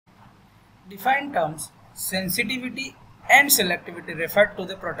Defined terms sensitivity and selectivity refer to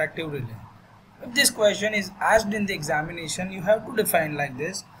the protective relay. If this question is asked in the examination, you have to define like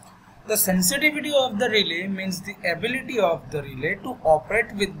this. The sensitivity of the relay means the ability of the relay to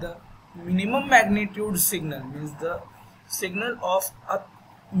operate with the minimum magnitude signal, means the signal of a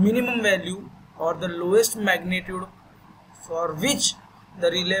minimum value or the lowest magnitude for which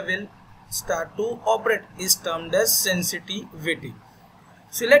the relay will start to operate is termed as sensitivity.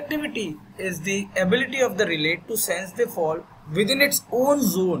 Selectivity is the ability of the relay to sense the fault within its own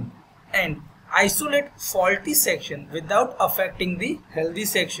zone and isolate faulty section without affecting the healthy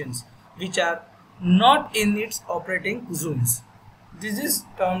sections which are not in its operating zones. This is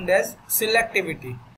termed as selectivity.